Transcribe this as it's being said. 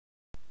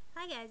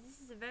Hi guys, this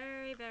is a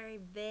very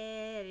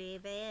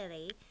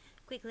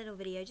quick little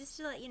video just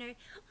to let you know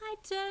I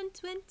turned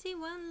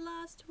 21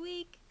 last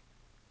week.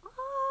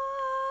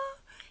 Oh,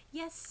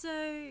 yes,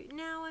 so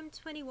now I'm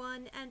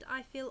 21 and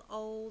I feel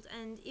old,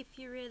 and if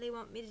you really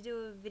want me to do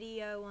a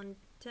video on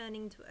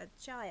turning to a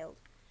child,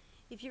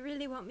 if you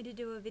really want me to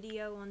do a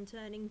video on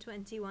turning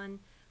 21,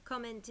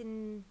 comment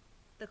in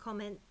the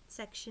comment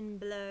section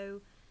below.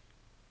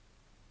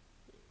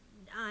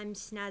 I'm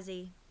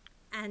snazzy,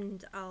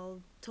 and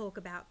I'll talk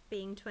about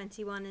being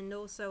 21 and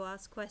also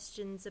ask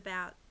questions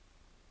about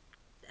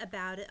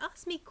it.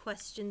 Ask me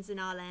questions and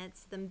I'll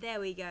answer them. There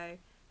we go.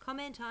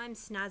 Comment I'm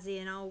snazzy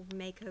and I'll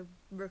make a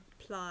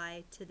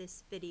reply to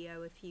this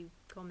video if you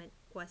comment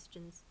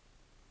questions.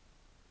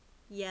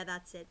 Yeah,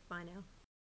 that's it. Bye now.